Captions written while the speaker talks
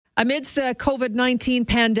Amidst a COVID-19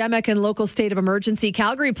 pandemic and local state of emergency,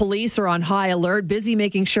 Calgary police are on high alert, busy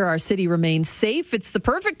making sure our city remains safe. It's the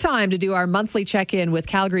perfect time to do our monthly check-in with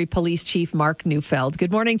Calgary Police Chief Mark Neufeld.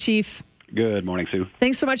 Good morning, Chief. Good morning, Sue.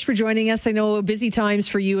 Thanks so much for joining us. I know busy times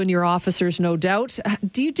for you and your officers, no doubt.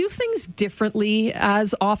 Do you do things differently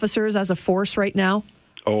as officers, as a force right now?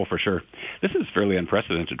 Oh, for sure. This is fairly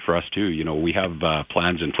unprecedented for us, too. You know, we have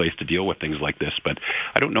plans in place to deal with things like this, but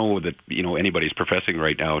I don't know that, anybody's professing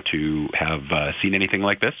right now to have seen anything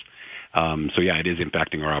like this. It is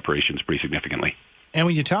impacting our operations pretty significantly. And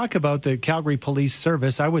when you talk about the Calgary Police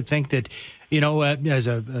Service, I would think that, as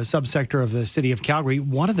a subsector of the city of Calgary,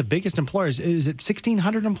 one of the biggest employers, is it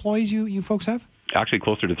 1,600 employees you folks have? Actually,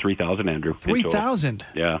 closer to 3,000, Andrew. 3,000?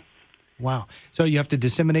 Yeah. Wow. So you have to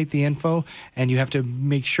disseminate the info, and you have to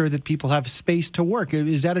make sure that people have space to work.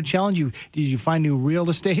 Is that a challenge? Did you find new real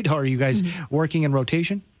estate, or are you guys working in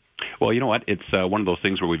rotation? Well, you know what? It's one of those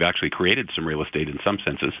things where we've actually created some real estate in some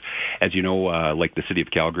senses. As you know, like the City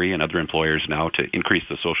of Calgary and other employers now, to increase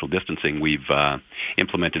the social distancing, we've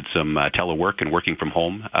implemented some telework and working from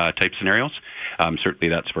home type scenarios. Certainly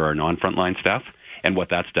that's for our non-frontline staff. And what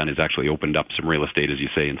that's done is actually opened up some real estate, as you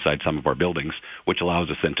say, inside some of our buildings, which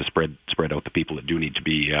allows us then to spread out the people that do need to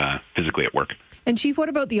be physically at work. And Chief, what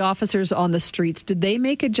about the officers on the streets? Did they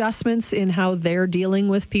make adjustments in how they're dealing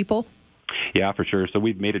with people? Yeah, for sure. So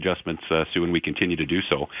we've made adjustments, Sue, and we continue to do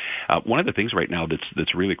so. One of the things right now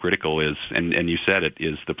that's really critical is, and you said it,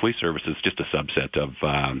 is the police service is just a subset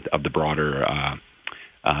of the broader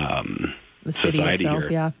the city society itself,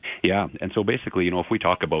 here. Yeah. And so basically, if we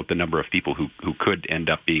talk about the number of people who could end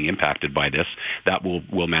up being impacted by this, that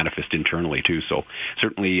will manifest internally too. So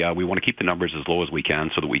certainly we want to keep the numbers as low as we can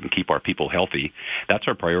so that we can keep our people healthy. That's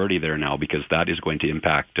our priority there now, because that is going to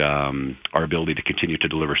impact our ability to continue to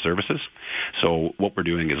deliver services. So what we're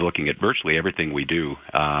doing is looking at virtually everything we do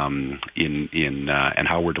and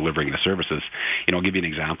how we're delivering the services. I'll give you an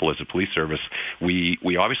example. As a police service,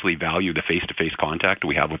 we obviously value the face-to-face contact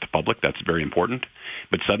we have with the public. That's very important.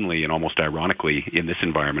 But suddenly, and almost ironically, in this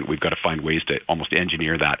environment, we've got to find ways to almost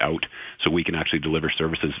engineer that out so we can actually deliver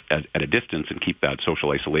services at a distance and keep that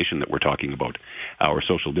social isolation that we're talking about, or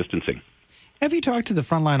social distancing. Have you talked to the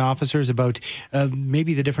frontline officers about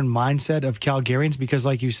maybe the different mindset of Calgarians? Because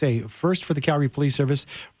like you say, first for the Calgary Police Service,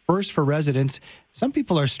 first for residents, some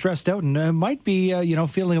people are stressed out and might be,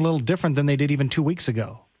 feeling a little different than they did even 2 weeks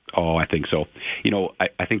ago. Oh, I think so.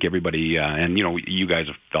 I think everybody, and you guys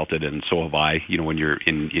have felt it, and so have I. When you're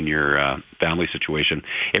in your family situation,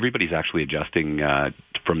 everybody's actually adjusting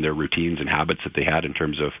from their routines and habits that they had in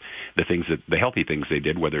terms of the healthy things they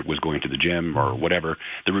did, whether it was going to the gym or whatever,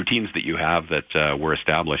 the routines that you have that were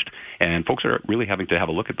established. And folks are really having to have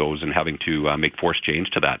a look at those and having to make forced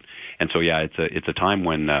change to that. And so, it's a time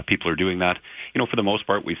when people are doing that. For the most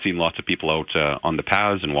part, we've seen lots of people out on the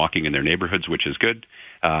paths and walking in their neighborhoods, which is good.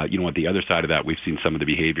 At the other side of that, we've seen some of the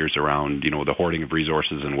behaviors around, the hoarding of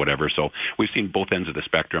resources and whatever. So we've seen both ends of the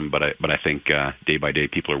spectrum, but I think day by day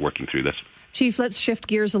people are working through this. Chief, let's shift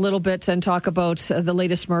gears a little bit and talk about the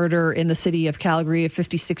latest murder in the city of Calgary, a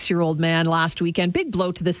 56-year-old man last weekend. Big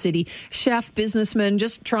blow to the city. Chef, businessman,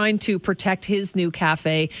 just trying to protect his new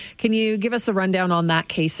cafe. Can you give us a rundown on that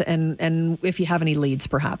case and if you have any leads,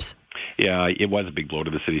 perhaps? Yeah, it was a big blow to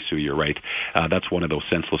the city, Sue. You're right. That's one of those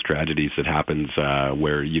senseless tragedies that happens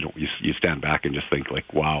where you stand back and just think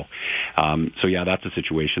like, wow. That's a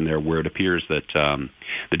situation there where it appears that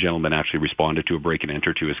the gentleman actually responded to a break and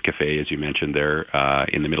enter to his cafe, as you mentioned there,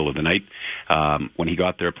 in the middle of the night. When he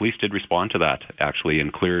got there, police did respond to that actually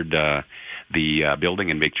and cleared the building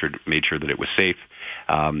and made sure that it was safe.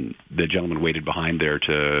 The gentleman waited behind there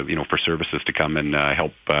to for services to come and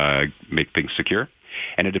help make things secure.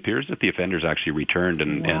 And it appears that the offenders actually returned,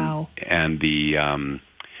 and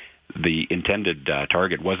the intended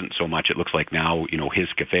target wasn't so much. It looks like now, his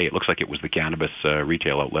cafe. It looks like it was the cannabis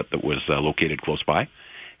retail outlet that was located close by,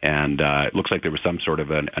 and it looks like there was some sort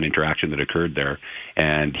of an interaction that occurred there,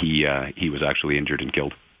 and he was actually injured and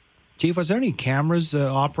killed. Chief, was there any cameras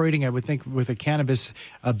operating? I would think with a cannabis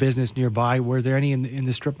business nearby. Were there any in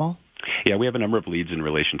the strip mall? Yeah, we have a number of leads in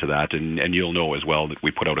relation to that, and you'll know as well that we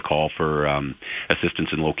put out a call for assistance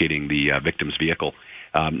in locating the victim's vehicle.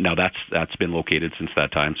 Now that's been located since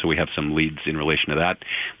that time, so we have some leads in relation to that.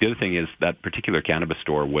 The other thing is that particular cannabis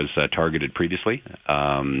store was targeted previously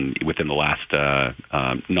within the last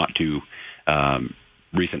not too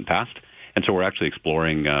recent past. And so we're actually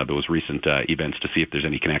exploring those recent events to see if there's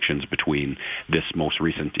any connections between this most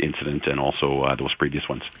recent incident and also those previous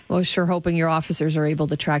ones. Well, sure hoping your officers are able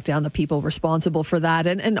to track down the people responsible for that.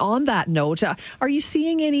 And on that note, are you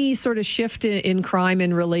seeing any sort of shift in crime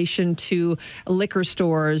in relation to liquor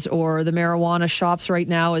stores or the marijuana shops right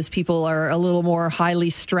now as people are a little more highly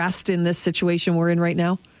stressed in this situation we're in right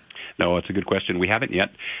now? No, it's a good question. We haven't yet.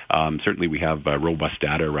 Certainly we have robust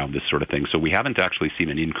data around this sort of thing. So we haven't actually seen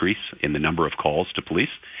an increase in the number of calls to police,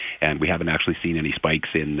 and we haven't actually seen any spikes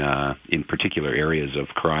in particular areas of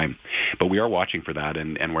crime. But we are watching for that,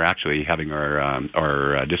 and we're actually having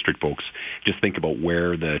our district folks just think about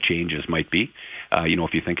where the changes might be.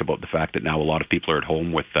 If you think about the fact that now a lot of people are at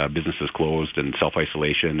home with businesses closed and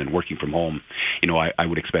self-isolation and working from home, I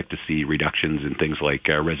would expect to see reductions in things like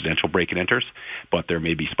residential break-and enters, but there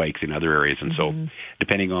may be spikes in other areas. And so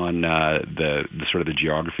depending on the sort of the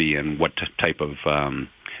geography and what type of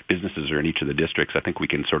businesses are in each of the districts, I think we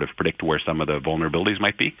can sort of predict where some of the vulnerabilities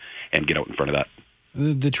might be and get out in front of that.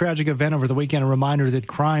 The tragic event over the weekend, a reminder that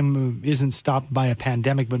crime isn't stopped by a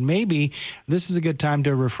pandemic, but maybe this is a good time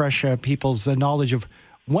to refresh people's knowledge of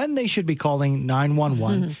when they should be calling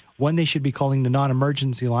 911, when they should be calling the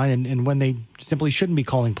non-emergency line, and when they simply shouldn't be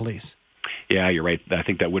calling police. Yeah, you're right. I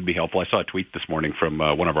think that would be helpful. I saw a tweet this morning from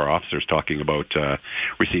one of our officers talking about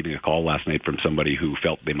receiving a call last night from somebody who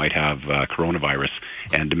felt they might have coronavirus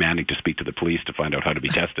and demanding to speak to the police to find out how to be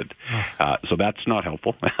tested. So that's not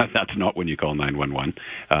helpful. That's not when you call 911.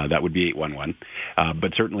 That would be 811.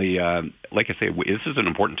 But certainly, like I say, this is an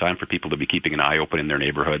important time for people to be keeping an eye open in their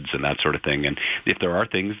neighborhoods and that sort of thing. And if there are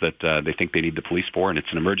things that they think they need the police for and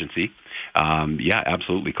it's an emergency, yeah,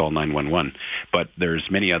 absolutely call 911. But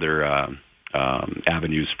there's many other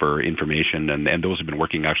avenues for information, and those have been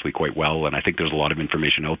working actually quite well. And I think there's a lot of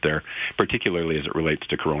information out there, particularly as it relates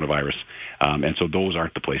to coronavirus. And so those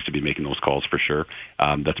aren't the place to be making those calls for sure.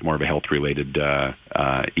 That's more of a health-related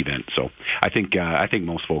event. So I think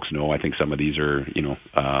most folks know. I think some of these are,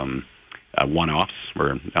 one-offs,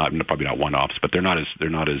 or probably not one-offs, but they're not as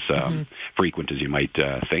frequent as you might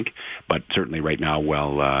think. But certainly right now,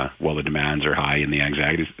 while the demands are high and the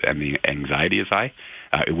anxiety is high,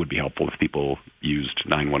 it would be helpful if people used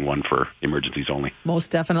 911 for emergencies only.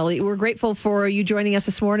 Most definitely. We're grateful for you joining us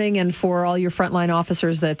this morning and for all your frontline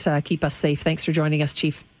officers that keep us safe. Thanks for joining us,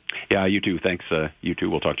 Chief. Yeah, you too. Thanks. You too.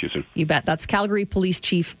 We'll talk to you soon. You bet. That's Calgary Police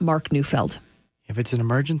Chief Mark Neufeld. If it's an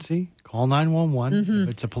emergency, call 911. If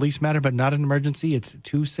it's a police matter but not an emergency, it's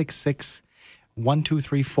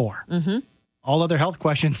 266-1234. All other health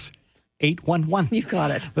questions, 811. You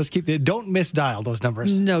got it. Let's don't misdial those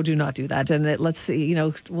numbers. No, do not do that. And let's see,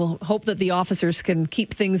 we'll hope that the officers can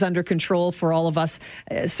keep things under control for all of us.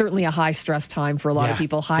 Certainly a high stress time for a lot of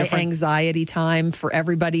people, high anxiety time for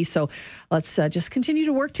everybody. So let's just continue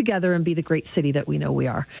to work together and be the great city that we know we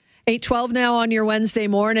are. 8:12 now on your Wednesday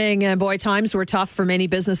morning. And boy, times were tough for many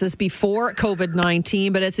businesses before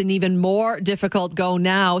COVID-19, but it's an even more difficult go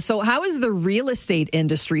now. So how is the real estate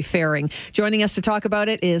industry faring? Joining us to talk about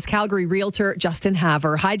it is Calgary realtor Justin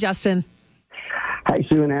Haver. Hi, Justin. Hi,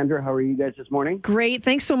 Sue and Andrew. How are you guys this morning? Great.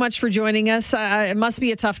 Thanks so much for joining us. It must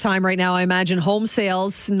be a tough time right now. I imagine home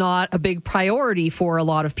sales not a big priority for a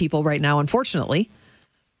lot of people right now, unfortunately.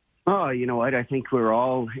 Oh, you know what? I think we're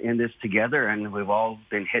all in this together, and we've all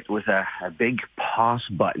been hit with a big pause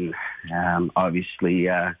button. Obviously,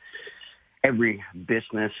 every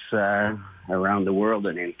business around the world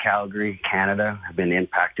and in Calgary, Canada, have been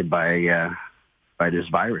impacted by this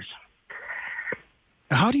virus.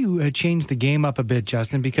 How do you change the game up a bit,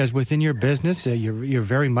 Justin? Because within your business, you're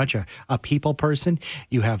very much a people person.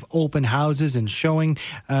 You have open houses and showings.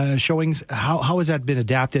 How has that been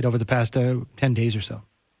adapted over the past 10 days or so?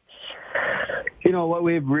 What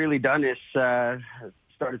we've really done is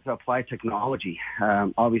started to apply technology.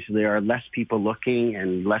 Obviously, there are less people looking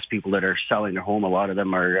and less people that are selling their home. A lot of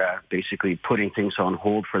them are basically putting things on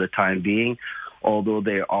hold for the time being, although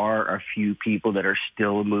there are a few people that are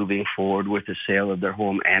still moving forward with the sale of their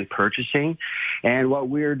home and purchasing. And what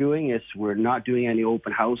we're doing is we're not doing any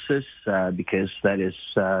open houses because that is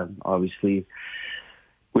obviously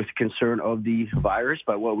with concern of the virus,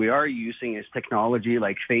 but what we are using is technology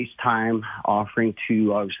like FaceTime, offering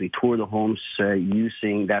to obviously tour the homes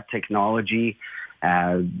using that technology.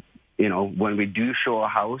 When we do show a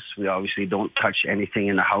house, we obviously don't touch anything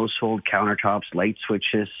in the household, countertops, light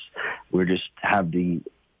switches. We just have the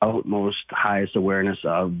utmost, highest awareness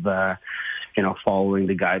of following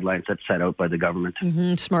the guidelines that's set out by the government.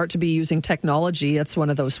 Smart to be using technology. That's one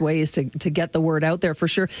of those ways to get the word out there for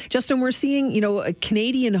sure. Justin, we're seeing,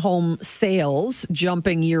 Canadian home sales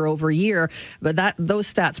jumping year over year, but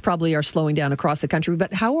those stats probably are slowing down across the country.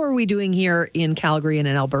 But how are we doing here in Calgary and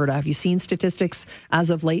in Alberta? Have you seen statistics as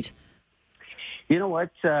of late? You know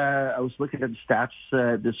what? I was looking at the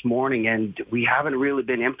stats this morning, and we haven't really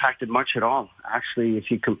been impacted much at all. Actually,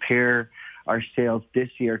 if you compare our sales this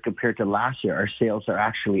year compared to last year, our sales are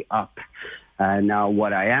actually up. Now,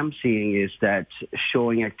 what I am seeing is that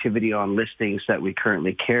showing activity on listings that we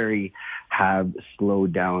currently carry have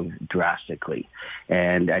slowed down drastically.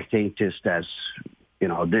 And I think just as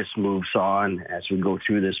this moves on, as we go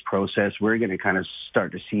through this process, we're going to kind of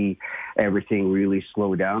start to see everything really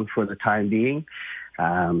slow down for the time being.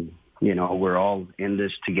 We're all in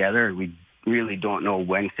this together. We really don't know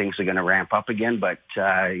when things are going to ramp up again, but,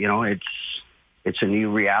 it's a new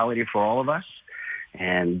reality for all of us.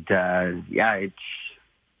 And, it's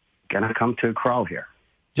going to come to a crawl here.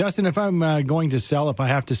 Justin, if I'm going to sell, if I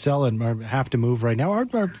have to sell and or have to move right now, or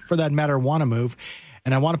for that matter, want to move,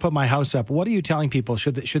 and I want to put my house up, what are you telling people?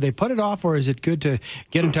 Should they put it off, or is it good to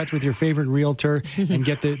get in touch with your favorite realtor and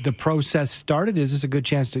get the process started? Is this a good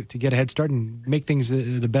chance to get a head start and make things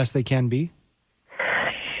the best they can be?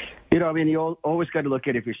 You always got to look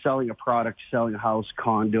at if you're selling a product, selling a house,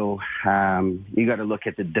 condo, you got to look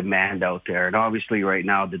at the demand out there. And obviously right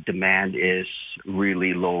now the demand is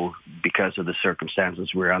really low because of the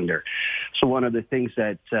circumstances we're under. So one of the things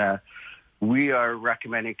that we are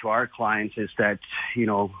recommending to our clients is that,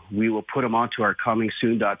 we will put them onto our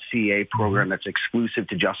comingsoon.ca program that's exclusive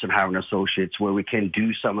to Justin Haver & Associates, where we can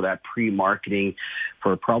do some of that pre-marketing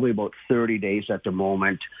for probably about 30 days at the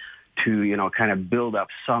moment to, kind of build up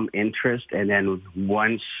some interest. And then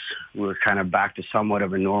once we're kind of back to somewhat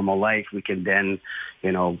of a normal life, we can then,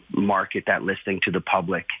 market that listing to the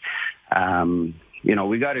public.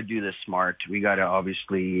 We got to do this smart. We got to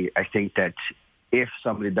obviously, I think that if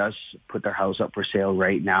somebody does put their house up for sale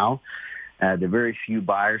right now, the very few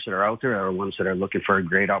buyers that are out there are ones that are looking for a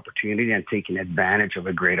great opportunity and taking advantage of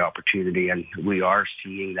a great opportunity. And we are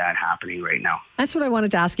seeing that happening right now. That's what I wanted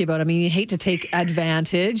to ask you about. I mean, you hate to take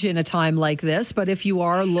advantage in a time like this, but if you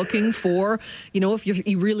are looking for, if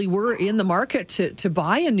you really were in the market to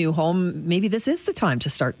buy a new home, maybe this is the time to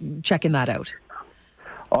start checking that out.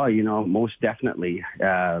 Oh, most definitely.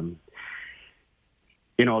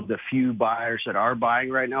 The few buyers that are buying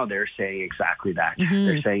right now, they're saying exactly that.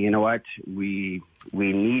 They're saying, you know what, we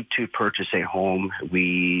need to purchase a home.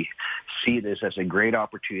 We see this as a great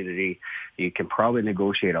opportunity. You can probably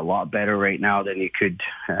negotiate a lot better right now than you could,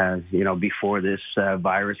 before this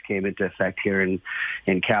virus came into effect here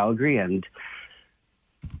in Calgary. And,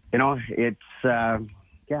 it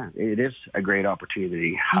is a great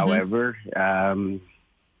opportunity. However,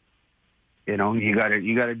 you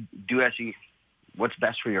gotta do what's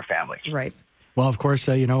best for your family. Right. Well, of course,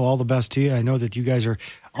 all the best to you. I know that you guys are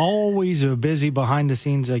always busy behind the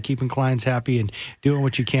scenes, keeping clients happy and doing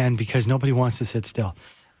what you can, because nobody wants to sit still.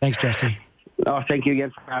 Thanks, Justin. Oh, thank you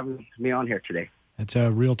again for having me on here today. It's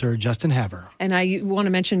realtor Justin Haver. And I want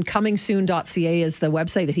to mention comingsoon.ca is the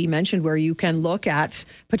website that he mentioned, where you can look at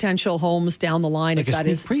potential homes down the line, like if that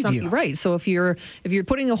is something right. So if you're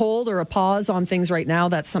putting a hold or a pause on things right now,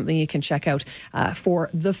 that's something you can check out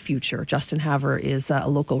for the future. Justin Haver is a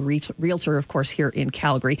local realtor, of course, here in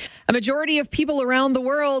Calgary. A majority of people around the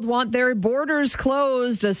world want their borders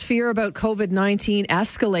closed as fear about COVID-19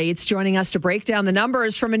 escalates. Joining us to break down the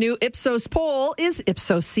numbers from a new Ipsos poll is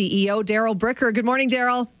Ipsos CEO Daryl Bricker. Good morning,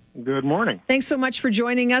 Daryl. Good morning. Thanks so much for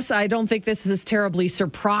joining us. I don't think this is terribly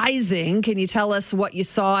surprising. Can you tell us what you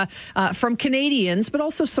saw from Canadians, but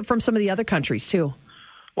also from some of the other countries too?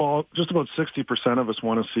 Well, just about 60% of us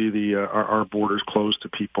want to see our borders closed to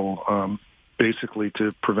people, basically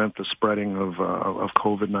to prevent the spreading of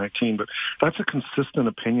COVID-19. But that's a consistent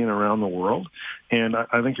opinion around the world. And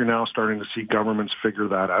I think you're now starting to see governments figure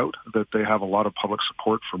that out, that they have a lot of public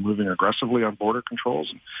support for moving aggressively on border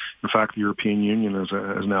controls. In fact, the European Union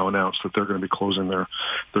has now announced that they're going to be closing their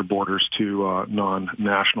borders to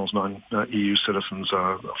non-nationals, non-EU citizens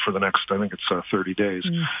for the next, I think it's 30 days.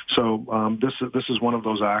 So this is one of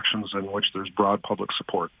those actions in which there's broad public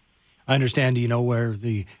support. I understand, where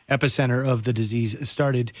the epicenter of the disease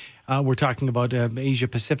started. We're talking about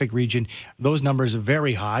Asia-Pacific region. Those numbers are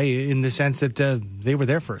very high in the sense that they were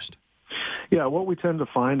there first. Yeah, what we tend to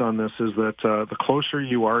find on this is that the closer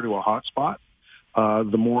you are to a hotspot,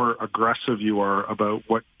 the more aggressive you are about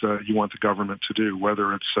what you want the government to do,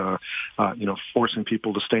 whether it's forcing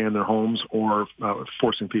people to stay in their homes or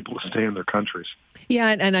forcing people to stay in their countries.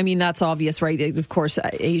 Yeah, and I mean, that's obvious, right? Of course,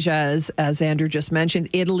 Asia, as Andrew just mentioned,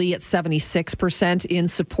 Italy at 76% in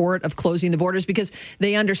support of closing the borders because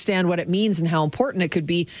they understand what it means and how important it could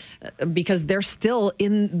be because they're still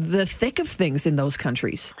in the thick of things in those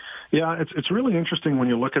countries. Yeah, it's really interesting when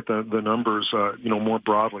you look at the numbers, more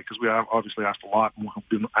broadly, because we have obviously asked a lot, and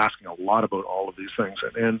we've been asking a lot about all of these things.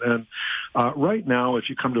 And right now, if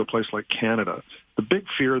you come to a place like Canada, the big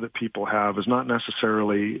fear that people have is not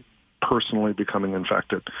necessarily personally becoming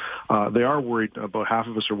infected. They are worried about, half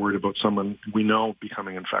of us are worried about someone we know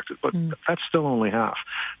becoming infected, but that's still only half.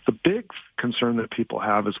 The big concern that people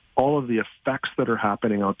have is all of the effects that are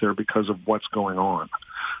happening out there because of what's going on.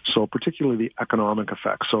 So particularly the economic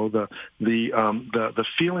effects. So the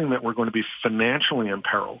feeling that we're going to be financially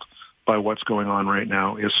imperiled by what's going on right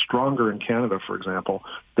now is stronger in Canada, for example,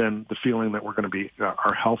 than the feeling that we're going to be,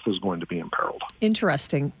 our health is going to be imperiled.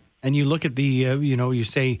 Interesting. And you look at the, you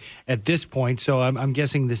say at this point, so I'm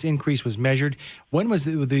guessing this increase was measured. When was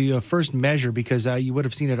the first measure? Because you would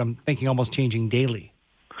have seen it, I'm thinking, almost changing daily.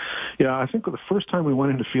 Yeah, I think the first time we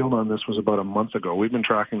went into field on this was about a month ago. We've been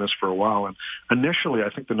tracking this for a while, and initially I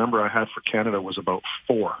think the number I had for Canada was about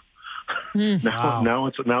 4. Now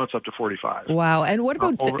it's up to 45. Wow. And what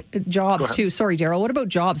about jobs too? Sorry, Daryl. What about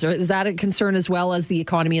jobs? Is that a concern as well as the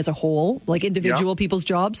economy as a whole, like individual people's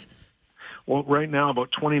jobs? Well, right now, about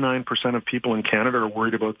 29% of people in Canada are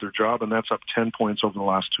worried about their job, and that's up 10 points over the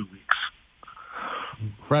last 2 weeks.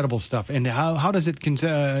 Incredible stuff. And how does it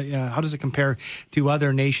compare to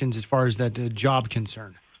other nations as far as that job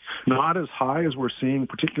concern? Not as high as we're seeing,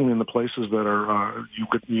 particularly in the places that are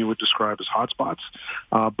you would describe as hotspots,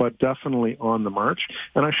 but definitely on the march.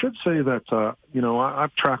 And I should say that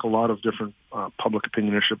I've tracked a lot of different public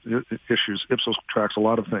opinion issues. Ipsos tracks a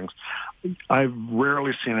lot of things. I've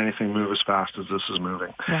rarely seen anything move as fast as this is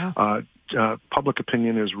moving. Wow. Public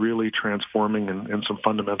opinion is really transforming in some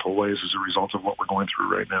fundamental ways as a result of what we're going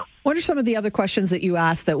through right now. What are some of the other questions that you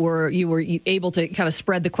asked that you were able to kind of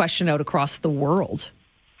spread the question out across the world?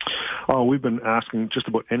 Oh, we've been asking just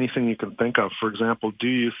about anything you can think of. For example, do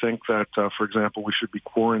you think that, for example, we should be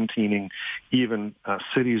quarantining even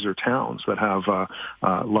cities or towns that have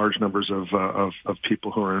large numbers of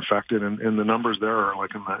people who are infected? And the numbers there are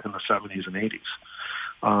like in the 70s and 80s.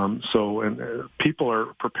 People are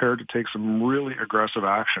prepared to take some really aggressive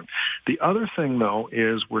action. The other thing, though,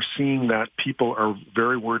 is we're seeing that people are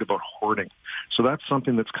very worried about hoarding. So that's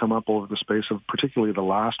something that's come up over the space of particularly the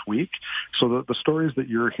last week. So the stories that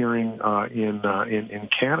you're hearing in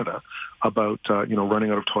Canada about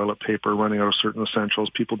running out of toilet paper, running out of certain essentials,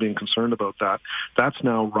 people being concerned about that, that's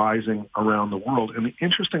now rising around the world. And the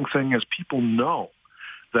interesting thing is people know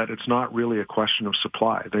that it's not really a question of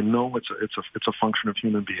supply. They know it's a function of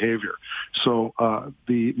human behavior. So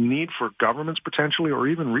the need for governments potentially, or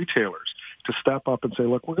even retailers, to step up and say,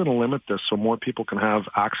 look, we're going to limit this so more people can have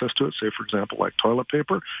access to it, say, for example, like toilet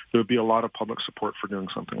paper, there would be a lot of public support for doing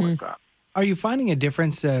something like that. Are you finding a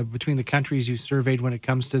difference between the countries you surveyed when it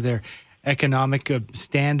comes to their economic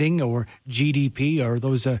standing or GDP? Are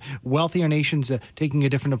those wealthier nations taking a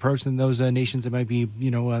different approach than those nations that might be,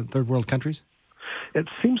 third world countries? It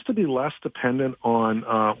seems to be less dependent on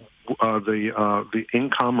the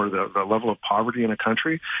income or the level of poverty in a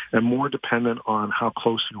country, and more dependent on how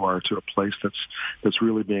close you are to a place that's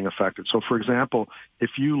really being affected. So, for example,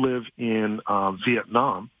 if you live in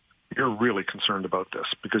Vietnam, you're really concerned about this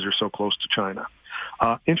because you're so close to China.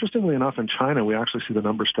 Interestingly enough, in China, we actually see the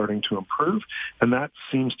numbers starting to improve, and that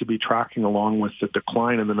seems to be tracking along with the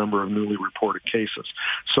decline in the number of newly reported cases.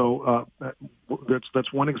 So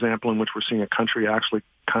that's one example in which we're seeing a country actually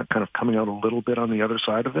kind of coming out a little bit on the other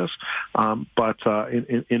side of this. But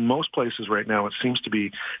in most places right now, it seems to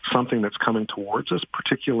be something that's coming towards us,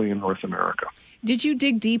 particularly in North America. Did you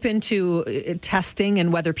dig deep into testing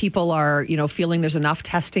and whether people are, feeling there's enough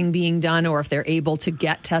testing being done, or if they're able to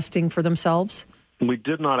get testing for themselves? We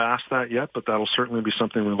did not ask that yet, but that'll certainly be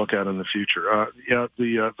something we look at in the future.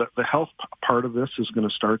 The health part of this is going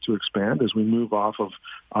to start to expand as we move off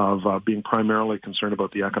of being primarily concerned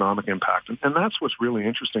about the economic impact, and that's what's really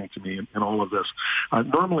interesting to me in all of this.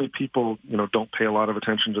 Normally, people don't pay a lot of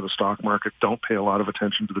attention to the stock market, don't pay a lot of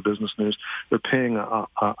attention to the business news. They're paying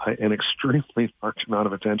an extremely large amount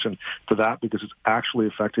of attention to that because it's actually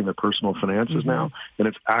affecting their personal finances now, and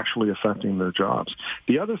it's actually affecting their jobs.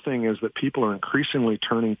 The other thing is that people are increasingly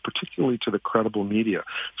turning particularly to the credible media.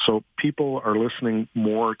 So people are listening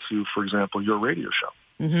more to, for example, your radio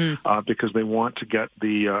show. because they want to get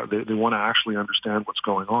they want to actually understand what's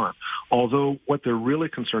going on. Although what they're really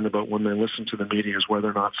concerned about when they listen to the media is whether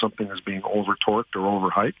or not something is being over-torqued or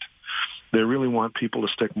overhyped. They really want people to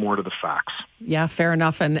stick more to the facts. Yeah, fair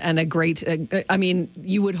enough. And a great, I mean,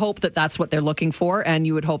 you would hope that that's what they're looking for, and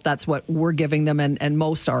you would hope that's what we're giving them, and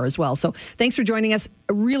most are as well. So thanks for joining us.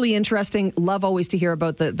 Really interesting. Love always to hear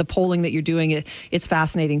about the polling that you're doing. It's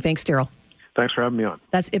fascinating. Thanks, Daryl. Thanks for having me on.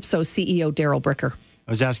 That's Ipsos CEO Daryl Bricker.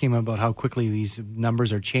 I was asking him about how quickly these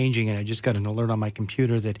numbers are changing, and I just got an alert on my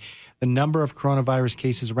computer that the number of coronavirus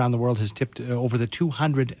cases around the world has tipped over the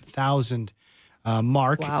 200,000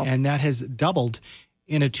 mark, wow. And that has doubled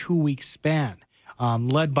in a 2-week span,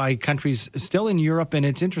 led by countries still in Europe. And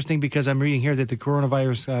it's interesting because I'm reading here that the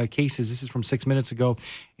coronavirus cases, this is from 6 minutes ago,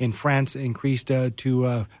 in France increased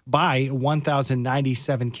by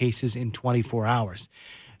 1,097 cases in 24 hours.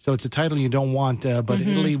 So it's a title you don't want, but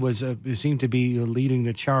Italy seemed to be leading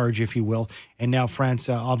the charge, if you will. And now France,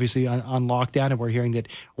 obviously on lockdown, and we're hearing that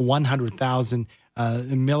 100,000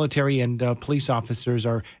 military and police officers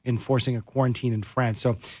are enforcing a quarantine in France.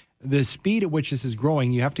 So the speed at which this is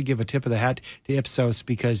growing, you have to give a tip of the hat to Ipsos,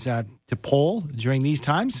 because to poll during these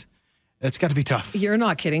times, that's got to be tough. You're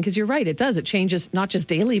not kidding, because you're right. It does. It changes not just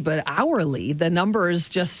daily, but hourly. The numbers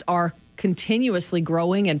just are continuously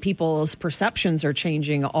growing, and people's perceptions are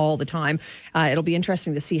changing all the time. It'll be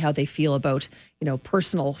interesting to see how they feel about,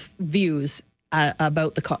 personal views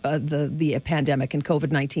about the pandemic and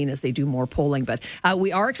COVID-19 as they do more polling. But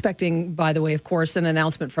we are expecting, by the way, of course, an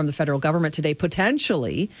announcement from the federal government today,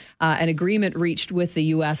 potentially an agreement reached with the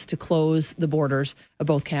U.S. to close the borders of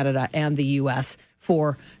both Canada and the U.S.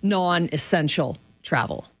 for non-essential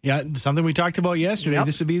travel. Yeah, something we talked about yesterday. Yep.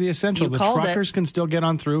 This would be the essential. The truckers can still get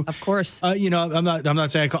on through. Of course. I'm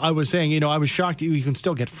not saying, I was saying, I was shocked. You can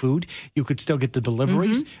still get food. You could still get the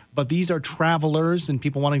deliveries. But these are travelers and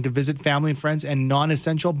people wanting to visit family and friends and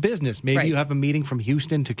non-essential business. Maybe you have a meeting from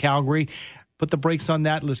Houston to Calgary. Put the brakes on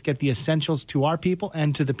that. Let's get the essentials to our people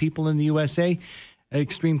and to the people in the USA.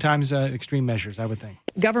 Extreme times, extreme measures, I would think.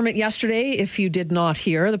 Government yesterday, if you did not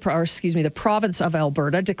hear, the province of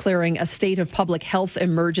Alberta declaring a state of public health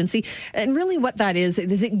emergency. And really what that is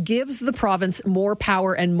it gives the province more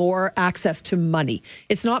power and more access to money.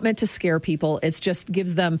 It's not meant to scare people. It just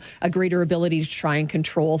gives them a greater ability to try and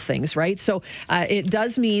control things, right? So it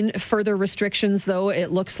does mean further restrictions, though.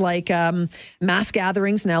 It looks like mass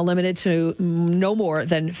gatherings now limited to no more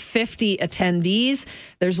than 50 attendees.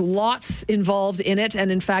 There's lots involved in it.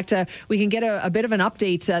 And in fact, we can get a bit of an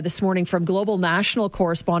update this morning from Global National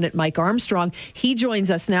correspondent Mike Armstrong. He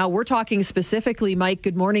joins us now. We're talking specifically, Mike,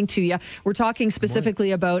 good morning to you. We're talking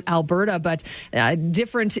specifically about Alberta, but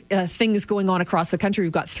different things going on across the country.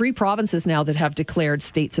 We've got 3 provinces now that have declared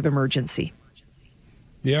states of emergency.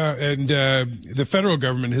 Yeah, and the federal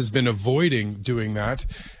government has been avoiding doing that.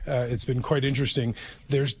 It's been quite interesting.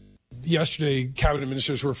 Yesterday, cabinet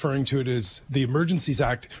ministers were referring to it as the Emergencies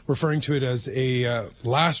Act, referring to it as a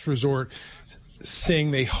last resort,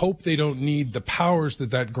 saying they hope they don't need the powers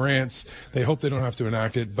that grants. They hope they don't have to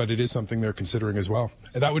enact it, but it is something they're considering as well.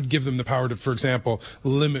 And that would give them the power to, for example,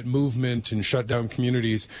 limit movement and shut down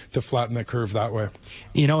communities to flatten that curve that way.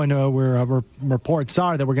 And reports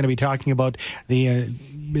are that we're going to be talking about the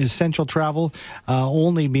essential travel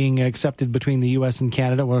only being accepted between the U.S. and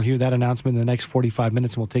Canada. We'll hear that announcement in the next 45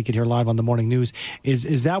 minutes, and we'll take it here live on the Morning News.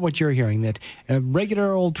 Is that what you're hearing, that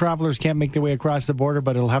regular old travelers can't make their way across the border,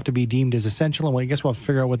 but it'll have to be deemed as essential? Well, I guess we'll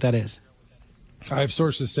figure out what that is. I have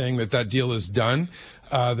sources saying that deal is done,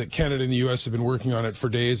 that Canada and the U.S. have been working on it for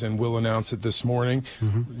days and will announce it this morning.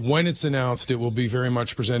 When it's announced, it will be very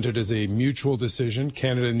much presented as a mutual decision.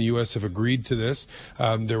 Canada and the U.S. have agreed to this.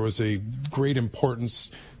 There was a great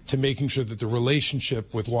importance to making sure that the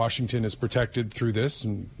relationship with Washington is protected through this,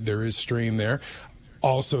 and there is strain there.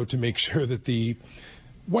 Also to make sure that the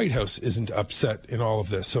White House isn't upset in all of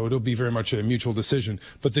this. So it'll be very much a mutual decision.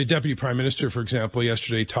 But the Deputy Prime Minister, for example,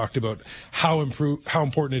 yesterday talked about how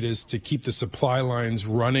important it is to keep the supply lines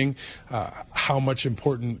running, how much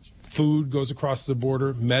important food goes across the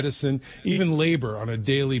border, medicine, even labor on a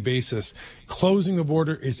daily basis. Closing the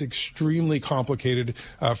border is extremely complicated.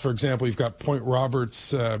 For example, you've got Point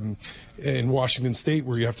Roberts in Washington State,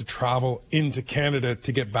 where you have to travel into Canada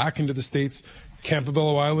to get back into the States.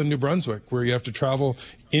 Campobello Island, New Brunswick, where you have to travel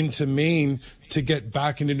into Maine to get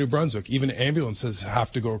back into New Brunswick. Even ambulances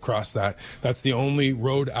have to go across that. That's the only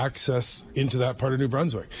road access into that part of New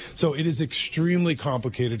Brunswick. So it is extremely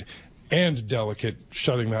complicated. and delicate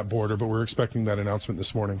shutting that border, but we're expecting that announcement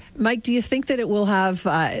this morning. Mike, do you think that it will have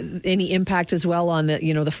any impact as well on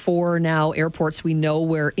the 4 now airports we know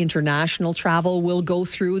where international travel will go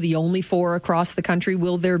through, the only 4 across the country?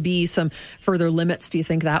 Will there be some further limits, do you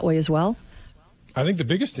think, that way as well? I think the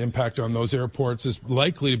biggest impact on those airports is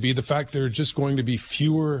likely to be the fact there are just going to be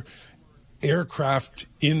fewer aircraft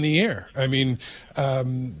in the air. I mean,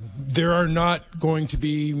 there are not going to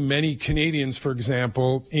be many Canadians, for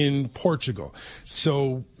example, in Portugal.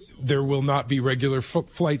 So there will not be regular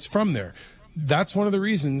flights from there. That's one of the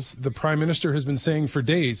reasons the Prime Minister has been saying for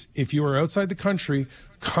days, if you are outside the country,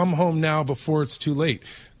 come home now before it's too late.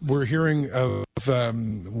 We're hearing of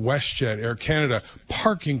WestJet, Air Canada,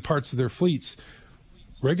 parking parts of their fleets.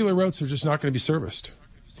 Regular routes are just not going to be serviced.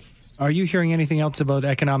 Are you hearing anything else about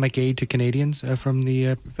economic aid to Canadians from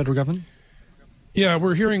the federal government? Yeah,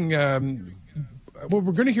 we're hearing, we're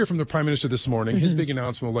going to hear from the Prime Minister this morning. His big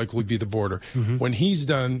announcement will likely be the border. When he's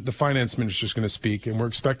done, the Finance Minister is going to speak, and we're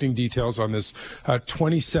expecting details on this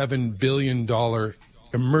 $27 billion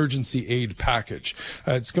emergency aid package.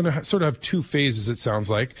 It's going to sort of have 2 phases, it sounds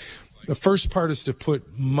like. The first part is to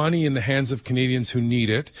put money in the hands of Canadians who need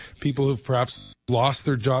it, people who've perhaps lost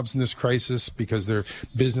their jobs in this crisis because their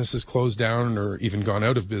business has closed down or even gone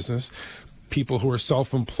out of business, people who are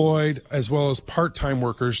self-employed, as well as part-time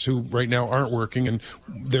workers who right now aren't working and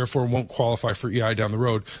therefore won't qualify for EI down the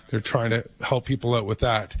road. They're trying to help people out with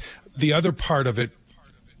that. The other part of it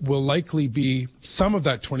will likely be some of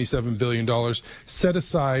that $27 billion set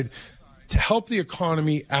aside to help the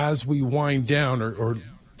economy as we wind down or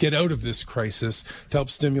get out of this crisis, to help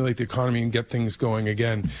stimulate the economy and get things going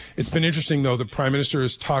again. It's been interesting, though. The Prime Minister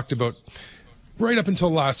has talked about, right up until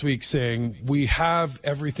last week, saying we have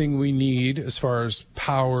everything we need as far as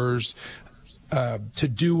powers to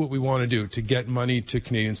do what we want to do, to get money to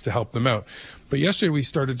Canadians to help them out. But yesterday we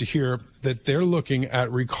started to hear that they're looking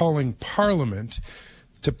at recalling Parliament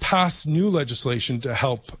to pass new legislation to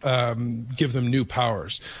help give them new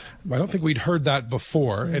powers. I don't think we'd heard that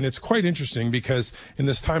before, and it's quite interesting because in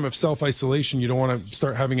this time of self-isolation, you don't want to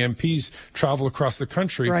start having MPs travel across the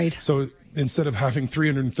country. Right. So instead of having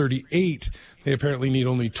 338, they apparently need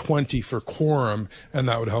only 20 for quorum, and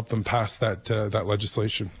that would help them pass that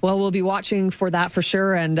legislation. Well, we'll be watching for that for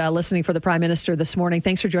sure and listening for the Prime Minister this morning.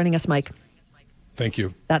 Thanks for joining us, Mike. Thank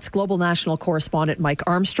you. That's Global National Correspondent Mike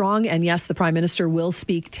Armstrong. And yes, the Prime Minister will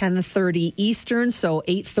speak 10:30 Eastern, so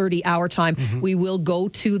 8:30 our time. We will go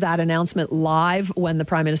to that announcement live when the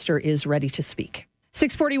Prime Minister is ready to speak.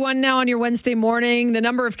 6:41 now on your Wednesday morning. The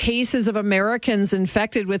number of cases of Americans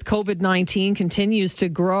infected with COVID-19 continues to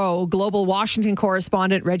grow. Global Washington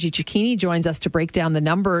correspondent Reggie Cecchini joins us to break down the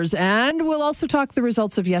numbers. And we'll also talk the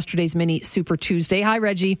results of yesterday's mini Super Tuesday. Hi,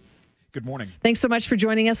 Reggie. Good morning. Thanks so much for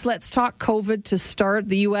joining us. Let's talk COVID to start.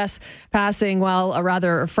 The U.S. passing, a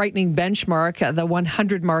rather frightening benchmark, the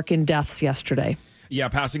 100 mark in deaths yesterday. Yeah,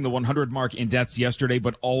 passing the 100 mark in deaths yesterday,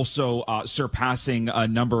 but also surpassing a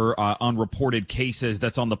number on reported cases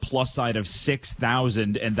that's on the plus side of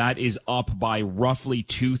 6,000, and that is up by roughly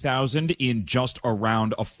 2,000 in just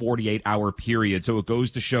around a 48-hour period. So it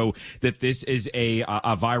goes to show that this is a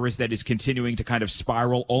virus that is continuing to kind of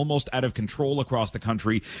spiral almost out of control across the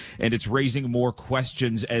country, and it's raising more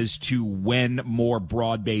questions as to when more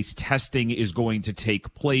broad-based testing is going to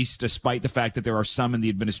take place, despite the fact that there are some in the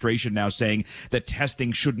administration now saying that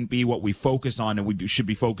testing shouldn't be what we focus on, and we should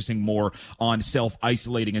be focusing more on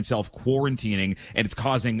self-isolating and self-quarantining, and it's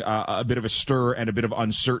causing a bit of a stir and a bit of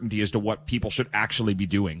uncertainty as to what people should actually be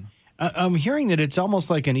doing. I'm hearing that it's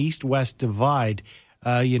almost like an east-west divide,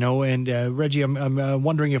 and Reggie, I'm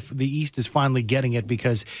wondering if the East is finally getting it,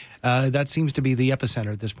 because that seems to be the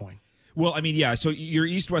epicenter at this point. Well, I mean, yeah, so your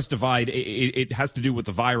east-west divide, it has to do with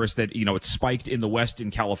the virus that, it spiked in the West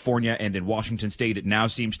in California and in Washington State. It now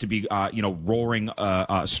seems to be, roaring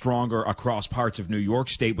stronger across parts of New York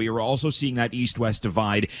State. But you're also seeing that east-west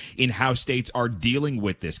divide in how states are dealing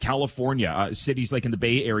with this. California, cities like in the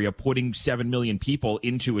Bay Area, putting 7 million people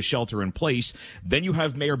into a shelter in place. Then you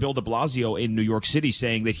have Mayor Bill de Blasio in New York City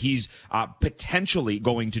saying that he's potentially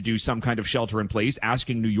going to do some kind of shelter in place,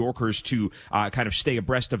 asking New Yorkers to kind of stay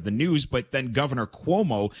abreast of the news. But then Governor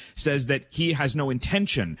Cuomo says that he has no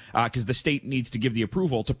intention, because the state needs to give the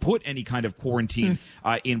approval, to put any kind of quarantine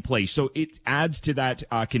in place. So it adds to that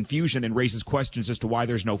confusion and raises questions as to why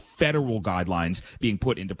there's no federal guidelines being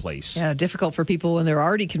put into place. Yeah, difficult for people when they're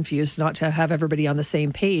already confused not to have everybody on the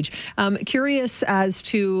same page. Curious as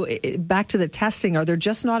to, back to the testing, are there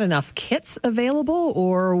just not enough kits available,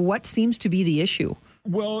 or what seems to be the issue?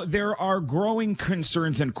 Well, there are growing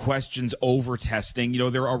concerns and questions over testing. You know,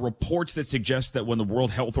 there are reports that suggest that when the World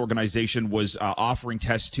Health Organization was offering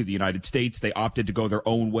tests to the United States, they opted to go their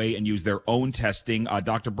own way and use their own testing.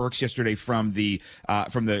 Dr. Birx yesterday from the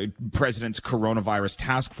president's coronavirus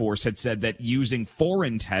task force had said that using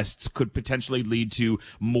foreign tests could potentially lead to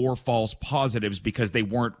more false positives because they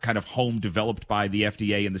weren't kind of home developed by the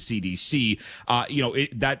FDA and the CDC.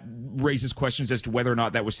 That raises questions as to whether or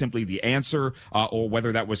not that was simply the answer or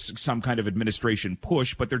whether that was some kind of administration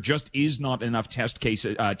push, but there just is not enough test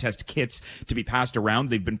kits to be passed around.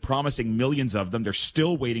 They've been promising millions of them. They're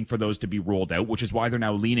still waiting for those to be rolled out, which is why they're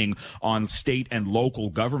now leaning on state and local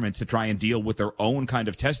governments to try and deal with their own kind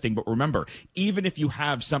of testing. But remember, even if you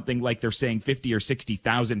have something like they're saying 50 or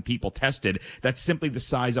 60,000 people tested, that's simply the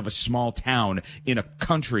size of a small town in a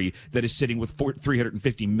country that is sitting with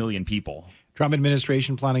 350 million people. Trump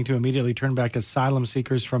administration planning to immediately turn back asylum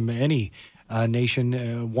seekers from any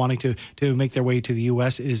nation wanting to make their way to the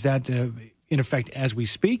U.S. Is that in effect as we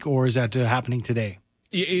speak, or is that happening today?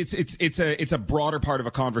 It's a broader part of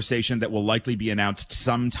a conversation that will likely be announced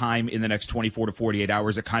sometime in the next 24 to 48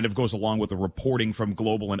 hours. It kind of goes along with the reporting from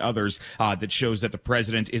Global and others that shows that the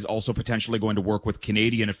president is also potentially going to work with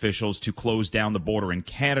Canadian officials to close down the border in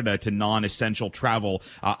Canada to non-essential travel,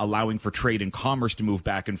 allowing for trade and commerce to move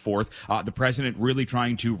back and forth. The president really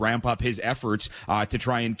trying to ramp up his efforts to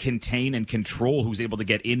try and contain and control who's able to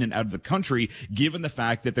get in and out of the country, given the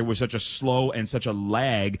fact that there was such a slow and such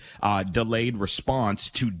a delayed response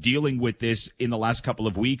to dealing with this in the last couple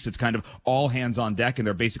of weeks. It's kind of all hands on deck, and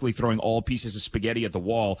they're basically throwing all pieces of spaghetti at the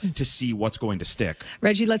wall to see what's going to stick.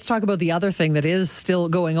 Reggie, let's talk about the other thing that is still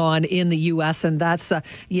going on in the U.S., and that's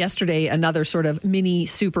yesterday, another sort of mini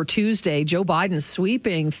Super Tuesday. Joe Biden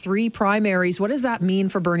sweeping 3 primaries. What does that mean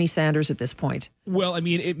for Bernie Sanders at this point? Well, I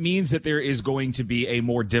mean, it means that there is going to be a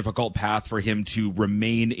more difficult path for him to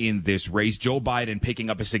remain in this race. Joe Biden picking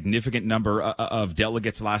up a significant number of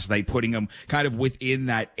delegates last night, putting him kind of within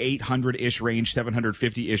that 800-ish range,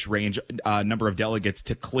 750-ish range number of delegates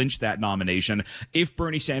to clinch that nomination. If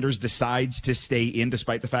Bernie Sanders decides to stay in,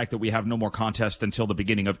 despite the fact that we have no more contest until the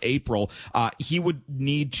beginning of April, he would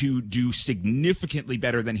need to do significantly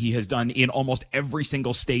better than he has done in almost every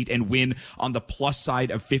single state and win on the plus side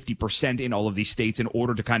of 50% in all of these states in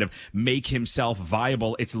order to kind of make himself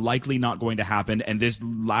viable. It's likely not going to happen. And this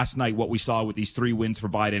last night, what we saw with these 3 wins for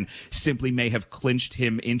Biden simply may have clinched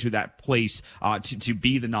him into that place to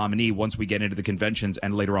be the nominee once we get into the conventions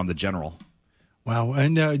and later on the general. Wow.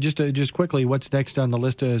 And just quickly, what's next on the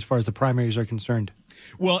list as far as the primaries are concerned?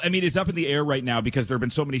 Well, I mean, it's up in the air right now because there have been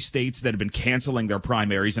so many states that have been canceling their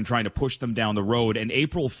primaries and trying to push them down the road. And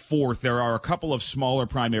April 4th, there are a couple of smaller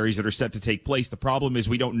primaries that are set to take place. The problem is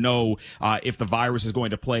we don't know if the virus is going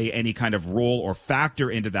to play any kind of role or factor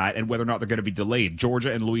into that and whether or not they're going to be delayed.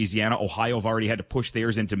 Georgia and Louisiana, Ohio have already had to push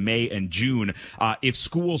theirs into May and June. If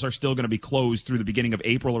schools are still going to be closed through the beginning of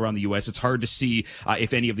April around the U.S., it's hard to see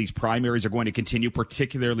if any of these primaries are going to continue,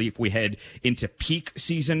 particularly if we head into peak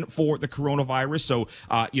season for the coronavirus. So,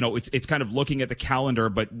 it's kind of looking at the calendar,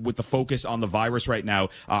 but with the focus on the virus right now,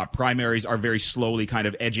 primaries are very slowly kind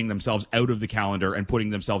of edging themselves out of the calendar and putting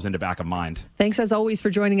themselves into back of mind. Thanks as always for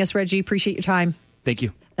joining us, Reggie. Appreciate your time. Thank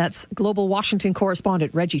you. That's Global Washington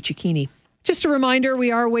correspondent Reggie Cecchini. Just a reminder,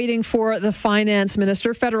 we are waiting for the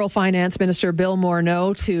federal finance minister, Bill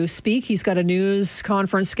Morneau, to speak. He's got a news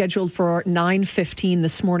conference scheduled for 9:15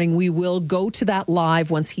 this morning. We will go to that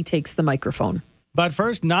live once he takes the microphone. But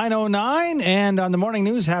first, 9:09, and on the morning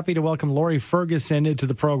news, happy to welcome Laurie Ferguson into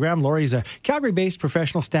the program. Laurie's a Calgary-based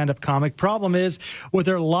professional stand-up comic. Problem is, with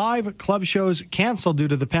her live club shows canceled due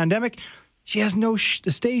to the pandemic, she has no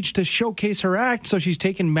stage to showcase her act, so she's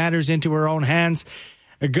taken matters into her own hands.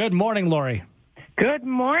 Good morning, Laurie. Good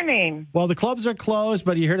morning. Well, the clubs are closed,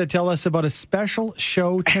 but you're here to tell us about a special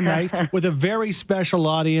show tonight with a very special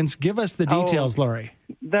audience. Give us the details, Laurie.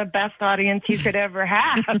 The best audience you could ever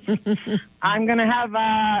have. I'm going to have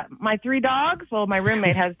my 3 dogs. Well, my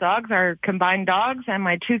roommate has dogs, our combined dogs, and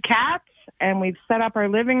my 2 cats. And we've set up our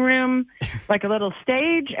living room like a little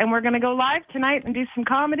stage, and we're going to go live tonight and do some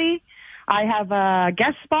comedy. I have a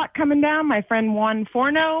guest spot coming down, my friend Juan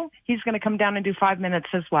Forno. He's going to come down and do 5 minutes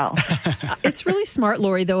as well. It's really smart,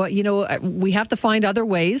 Laurie, though. We have to find other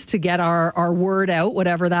ways to get our word out,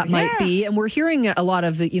 whatever that might be. And we're hearing a lot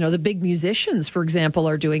of the big musicians, for example,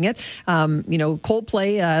 are doing it.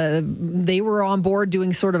 Coldplay, they were on board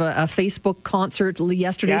doing sort of a Facebook concert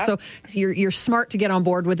yesterday. Yep. So you're smart to get on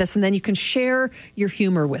board with this, and then you can share your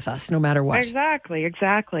humor with us no matter what.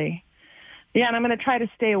 Exactly. Yeah, and I'm going to try to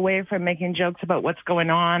stay away from making jokes about what's going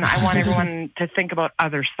on. I want everyone to think about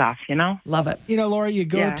other stuff, you know? Love it. You know, Laura, you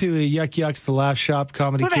go to Yuck Yucks, the Laugh Shop,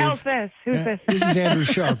 Comedy Who the Cave. hell's this? Who's this? This is Andrew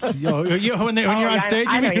Schultz. When you're on stage,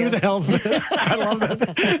 I know who you. the hell's this? I love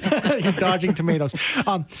that. You're dodging tomatoes.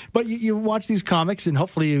 But you watch these comics, and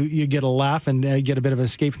hopefully you get a laugh and get a bit of an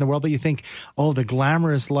escape from the world. But you think, oh, the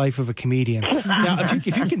glamorous life of a comedian. Now,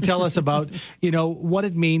 if you can tell us about, what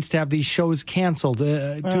it means to have these shows canceled,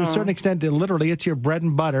 to a certain extent, literally, it's your bread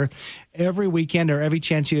and butter every weekend or every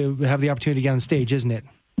chance you have the opportunity to get on stage, isn't it?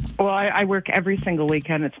 Well, I work every single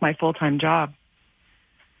weekend. It's my full-time job.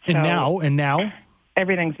 And now?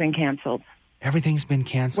 Everything's been canceled. Everything's been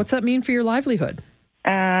canceled. What's that mean for your livelihood?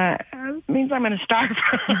 It means I'm going to starve.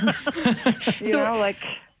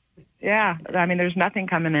 There's nothing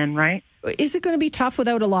coming in, right? Is it going to be tough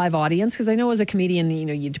without a live audience? Because I know as a comedian,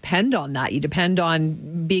 you depend on that. You depend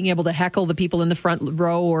on being able to heckle the people in the front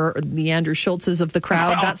row or the Andrew Schultzes of the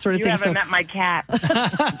crowd, that sort of thing. You haven't met my cat.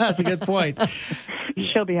 That's a good point.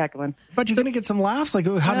 She'll be heckling. But you're going to get some laughs? Like,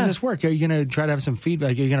 how does this work? Are you going to try to have some feedback?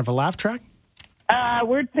 Are you going to have a laugh track?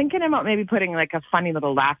 We're thinking about maybe putting like a funny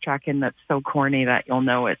little laugh track in that's so corny that you'll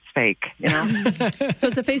know it's fake, So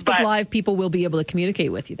it's a Facebook Live. People will be able to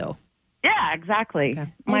communicate with you, though. Yeah, exactly.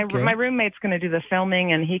 Okay. My roommate's going to do the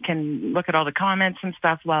filming, and he can look at all the comments and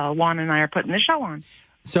stuff while Juan and I are putting the show on.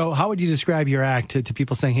 So how would you describe your act to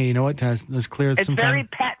people saying, hey, you know what, let's clear some time? It's very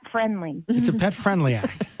pet-friendly. It's a pet-friendly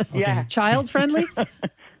act. Okay. Yeah. Child-friendly?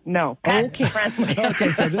 No. Pet-friendly.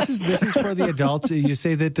 Okay, so this is for the adults. You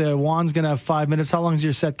say that Juan's going to have 5 minutes. How long is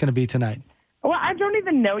your set going to be tonight? Well, I don't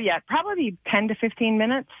even know yet. Probably 10 to 15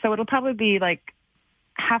 minutes. So it'll probably be like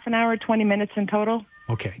half an hour, 20 minutes in total.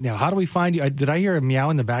 Okay. Now, how do we find you? Did I hear a meow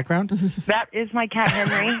in the background? That is my cat,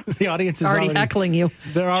 Henry. The audience is already heckling you.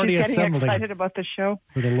 They're already She's getting assembling. excited about the show.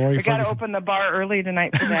 For the Laurie We got to Ferguson. open the bar early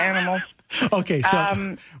tonight for the animals. Okay,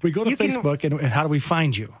 so we go to Facebook, and how do we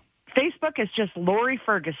find you? Facebook is just Laurie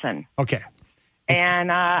Ferguson. Okay. And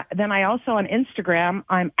then I also on Instagram,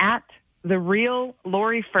 I'm at the real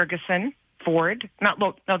Laurie Ferguson Ford.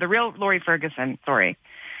 The real Laurie Ferguson, sorry.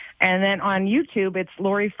 And then on YouTube, it's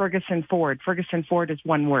Laurie Ferguson Ford. Ferguson Ford is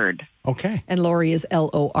one word. Okay. And Laurie is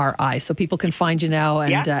Lori. So people can find you now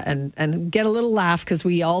and get a little laugh because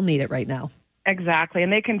we all need it right now. Exactly.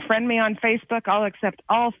 And they can friend me on Facebook. I'll accept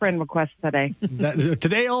all friend requests today.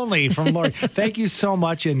 Today only from Laurie. Thank you so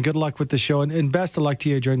much, and good luck with the show. And best of luck to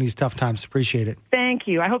you during these tough times. Appreciate it. Thank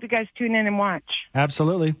you. I hope you guys tune in and watch.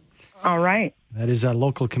 Absolutely. All right. That is a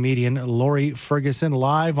local comedian, Laurie Ferguson,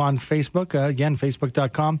 live on Facebook. Again,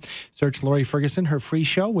 facebook.com. Search Laurie Ferguson, her free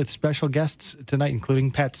show with special guests tonight,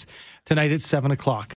 including pets, tonight at 7 o'clock.